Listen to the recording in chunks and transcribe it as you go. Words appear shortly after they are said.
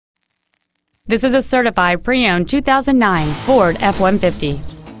This is a certified pre-owned 2009 Ford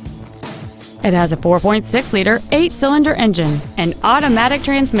F-150. It has a 4.6-liter, 8-cylinder engine, an automatic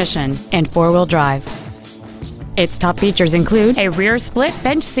transmission, and 4-wheel drive. Its top features include a rear split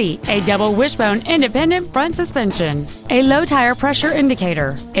bench seat, a double wishbone independent front suspension, a low tire pressure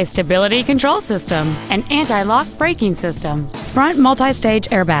indicator, a stability control system, an anti-lock braking system, front multi-stage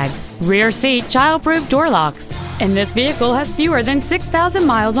airbags, rear seat child-proof door locks, and this vehicle has fewer than 6,000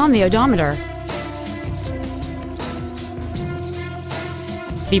 miles on the odometer.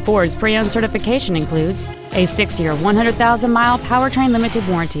 The Ford's pre-owned certification includes a 6-year, 100,000-mile powertrain limited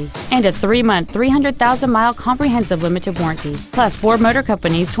warranty and a 3-month, 300,000-mile comprehensive limited warranty, plus Ford Motor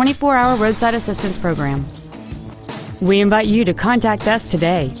Company's 24-hour roadside assistance program. We invite you to contact us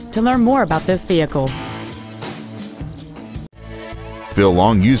today to learn more about this vehicle. Phil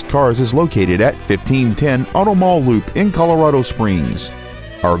Long Used Cars is located at 1510 Auto Mall Loop in Colorado Springs.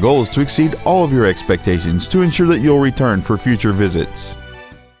 Our goal is to exceed all of your expectations to ensure that you'll return for future visits.